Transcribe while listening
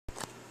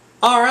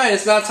Alright,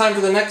 it's now time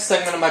for the next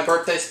segment of my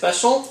birthday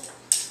special.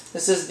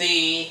 This is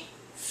the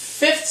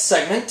 5th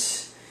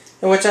segment,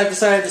 in which I've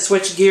decided to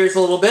switch gears a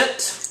little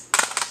bit.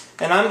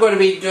 And I'm going to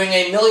be doing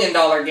a $1 million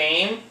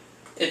game.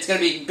 It's going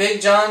to be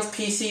BigJon's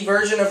PC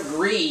version of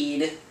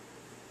Greed.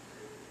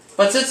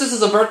 But since this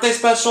is a birthday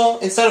special,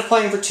 instead of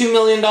playing for $2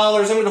 million,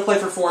 I'm going to play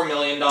for $4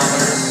 million.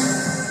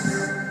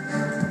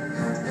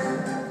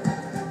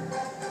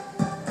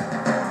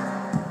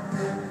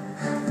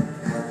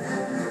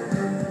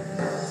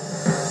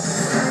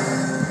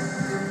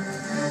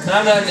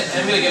 I'm going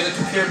to give the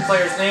computer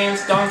players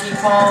names: Donkey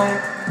Kong,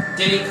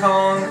 Diddy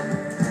Kong,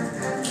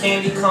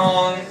 Candy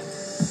Kong,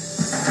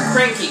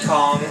 Cranky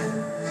Kong.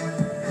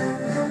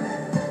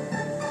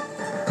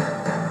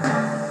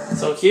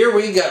 So here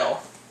we go.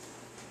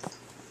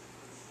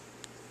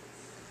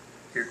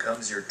 Here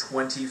comes your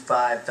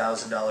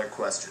 $25,000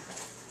 question.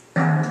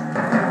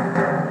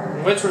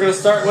 In which we're going to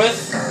start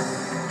with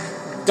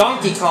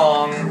Donkey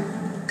Kong.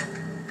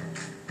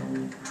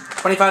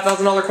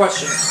 $25,000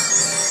 question.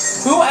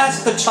 Who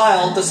asked the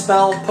child to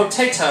spell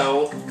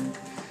potato?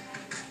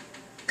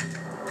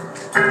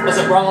 Was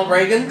it Ronald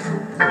Reagan,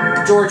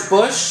 George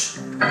Bush,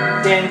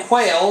 Dan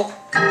Quayle,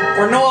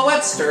 or Noah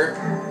Webster?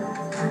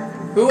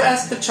 Who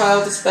asked the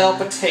child to spell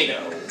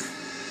potato?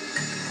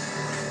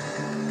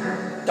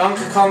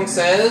 Donkey Kong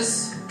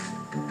says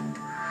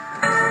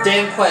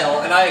Dan Quayle,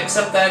 and I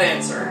accept that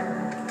answer.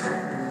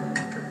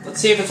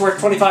 Let's see if it's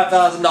worth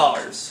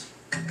 $25,000.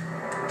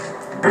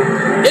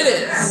 It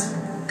is!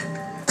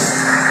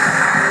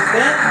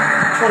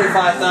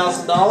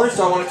 $25,000. Do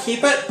I want to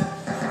keep it?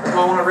 Or do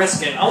I want to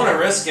risk it? I want to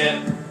risk it.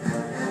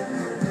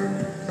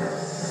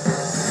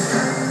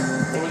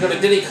 And we go to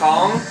Diddy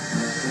Kong.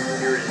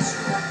 Here is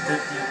your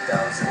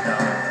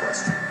 $50,000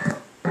 question.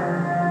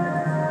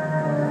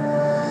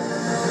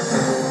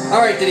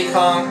 Alright, Diddy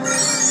Kong.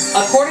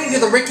 According to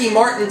the Ricky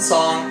Martin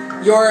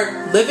song, you're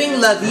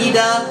living la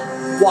vida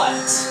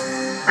what?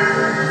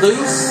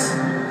 Loose,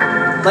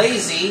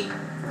 lazy,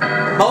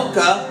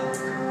 mocha,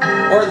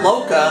 or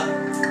loca?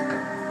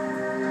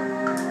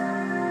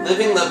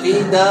 Living la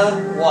vida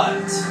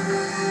what?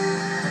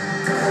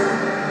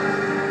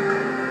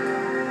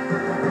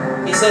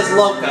 He says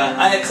loca.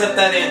 I accept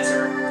that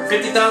answer. For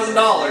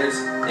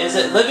 $50,000, is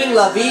it living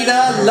la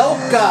vida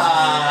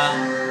loca?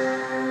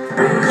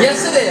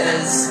 Yes, it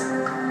is.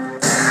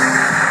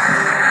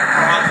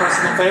 My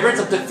personal favorites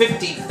up to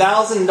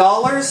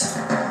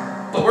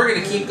 $50,000, but we're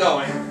going to keep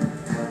going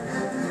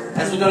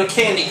as we go to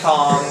Candy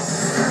Kong.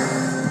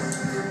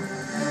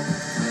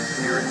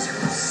 Here is your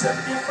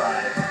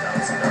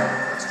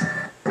 $75,000 question.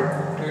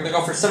 We're going to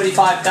go for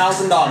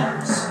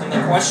 $75,000. And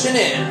the question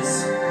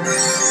is,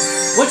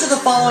 which of the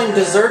following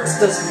desserts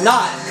does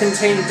not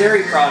contain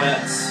dairy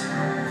products?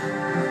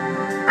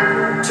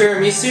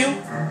 Tiramisu,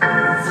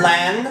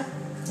 flan,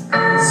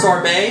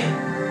 sorbet,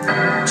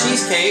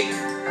 cheesecake,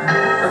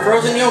 or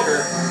frozen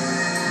yogurt?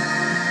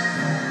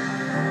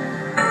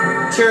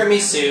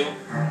 Tiramisu.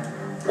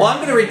 Well, I'm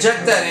going to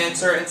reject that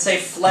answer and say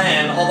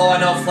flan, although I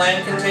know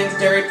flan contains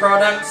dairy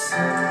products. So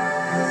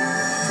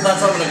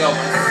that's what I'm going to go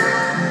with.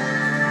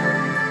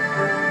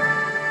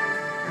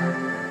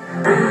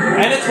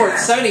 And it's worth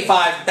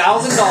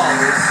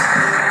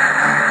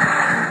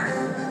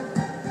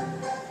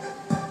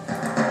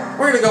 $75,000.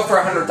 We're going to go for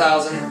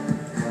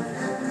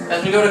 $100,000.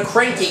 As we go to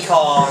Cranky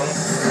Kong.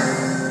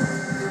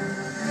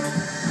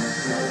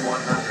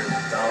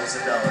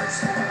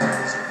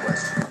 $100,000 is your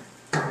question.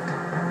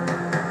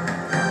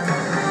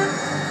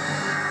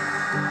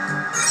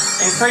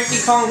 In Cranky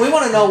Kong, we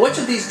want to know which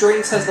of these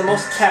drinks has the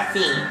most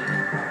caffeine.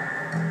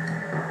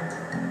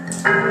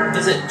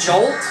 Is it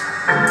Jolt,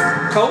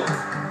 Coke,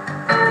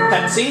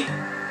 Pepsi,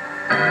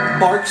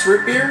 Barks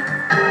Root Beer,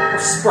 or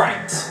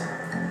Sprite?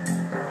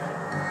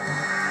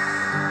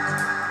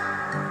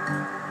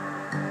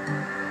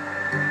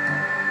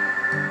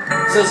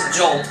 It says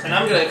Jolt, and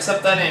I'm going to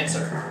accept that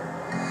answer.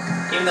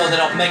 Even though they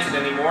don't make it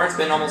anymore, it's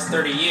been almost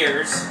 30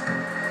 years.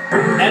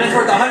 And it's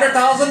worth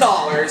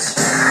 $100,000.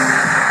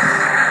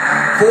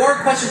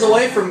 4 questions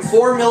away from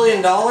 $4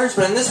 million,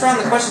 but in this round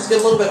the questions get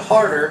a little bit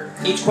harder.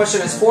 Each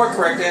question has 4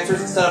 correct answers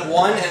instead of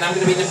 1, and I'm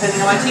going to be depending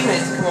on my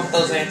teammates to come up with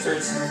those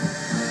answers.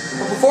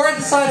 But before I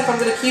decide if I'm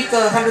going to keep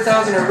the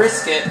 $100,000 or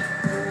risk it,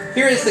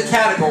 here is the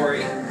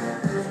category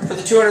for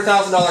the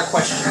 $200,000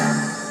 question.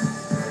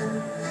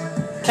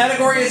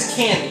 Category is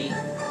candy.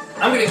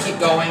 I'm going to keep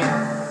going.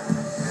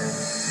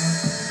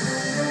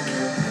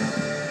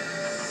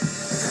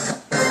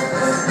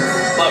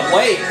 But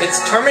wait, it's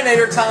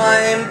Terminator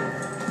time!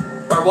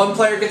 Where one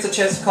player gets a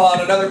chance to call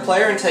out another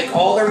player and take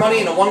all their money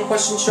in a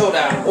one-question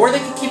showdown. Or they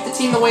can keep the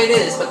team the way it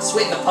is, but to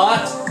sweeten the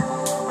pot,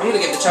 I'm going to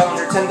give the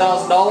challenger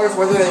 $10,000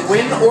 whether they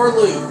win or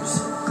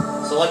lose.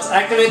 So let's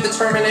activate the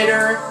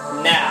Terminator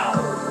now.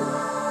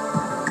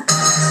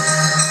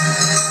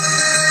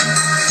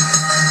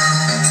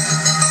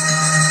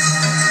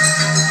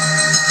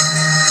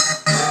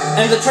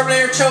 And the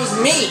Terminator chose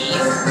me.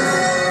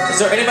 Is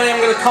there anybody I'm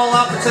going to call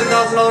out for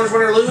 $10,000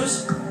 win or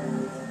lose?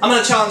 I'm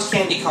going to challenge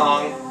Candy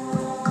Kong.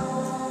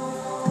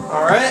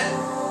 Alright.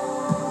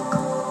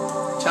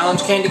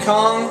 Challenge Candy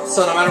Kong,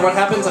 so no matter what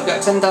happens, I've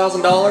got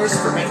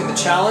 $10,000 for making the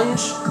challenge.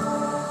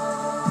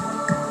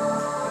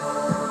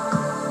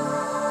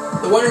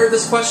 The winner of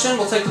this question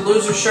will take the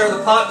loser's share of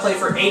the pot, play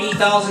for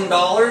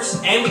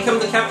 $80,000, and become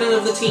the captain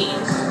of the team.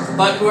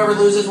 But whoever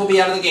loses will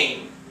be out of the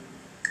game.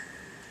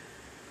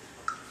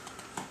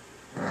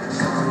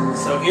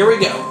 So here we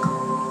go.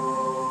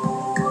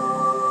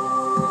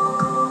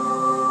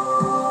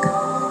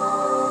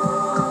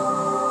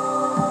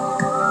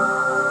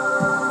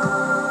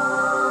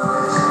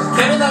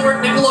 Cable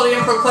Network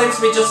Nickelodeon proclaims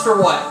to be just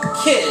for what?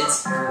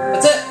 Kids.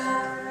 That's it.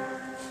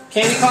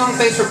 Candy Kong,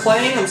 thanks for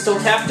playing. I'm still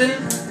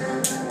captain.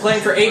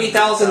 Playing for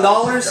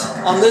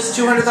 $80,000 on this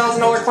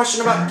 $200,000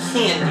 question about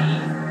candy.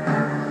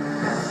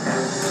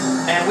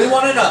 And we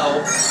want to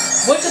know,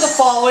 which of the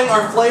following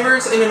are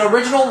flavors in an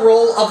original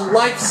roll of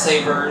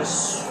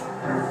Lifesavers?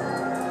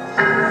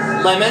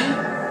 Lemon,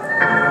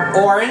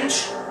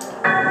 orange,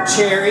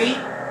 cherry,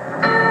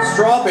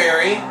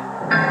 strawberry,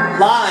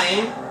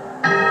 lime,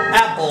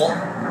 apple.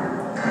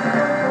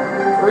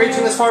 For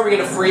reaching this far, we get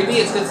a freebie.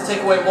 It's good to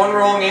take away one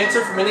wrong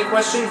answer from any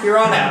question here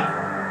on out.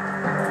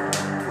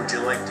 Would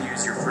you like to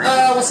use your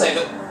freebie? We'll save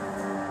it.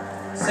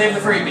 Save the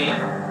freebie.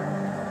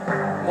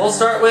 We'll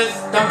start with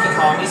Donkey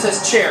Kong. He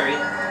says cherry.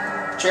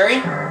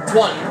 Cherry? It's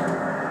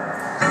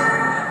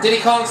 1.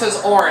 Diddy Kong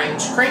says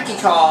orange. Cranky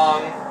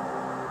Kong.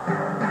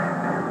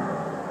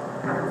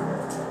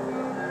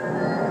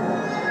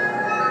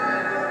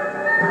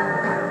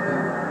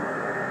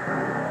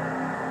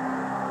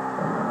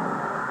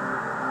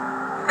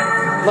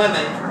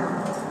 Lemon.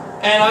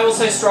 And I will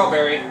say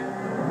strawberry.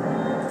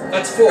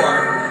 That's 4.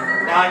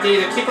 Now I can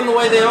either keep them the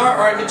way they are,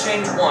 or I can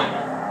change 1.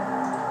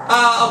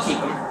 I'll keep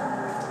them.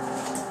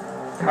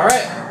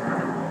 Alright.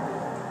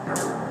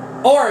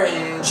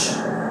 Orange.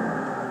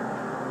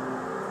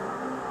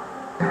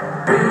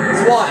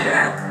 It's 1.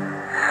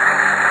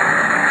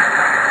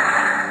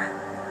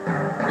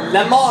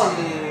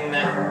 Lemon.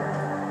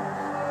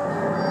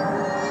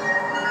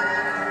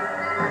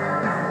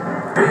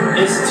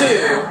 It's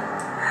 2.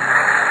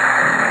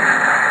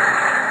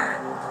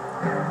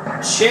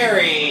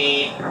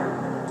 Cherry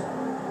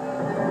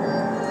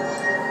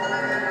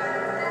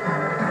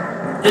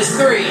is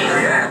 3.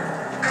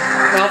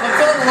 Now, if I'm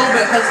feeling a little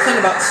bit hesitant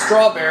about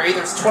strawberry,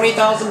 there's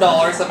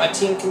 $20,000 that my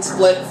team can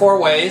split 4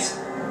 ways.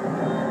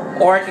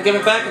 Or I can give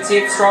it back and see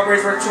if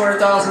strawberry's worth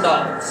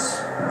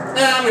 $200,000.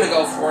 I'm gonna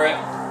go for it.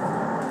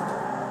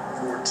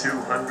 For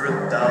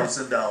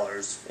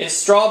 $200,000. Is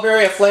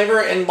strawberry a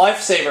flavor in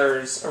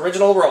Lifesavers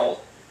original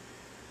roll?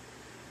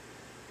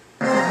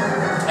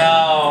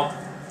 No.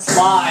 It's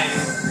lime.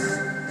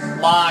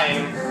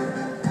 Lime.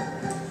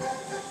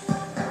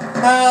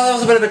 Well, that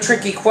was a bit of a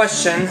tricky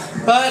question,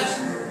 but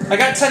I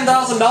got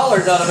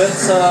 $10,000 out of it,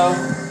 so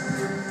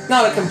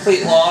not a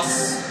complete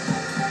loss.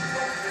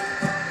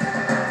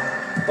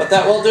 But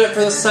that will do it for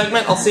this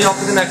segment. I'll see y'all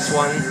for the next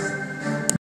one.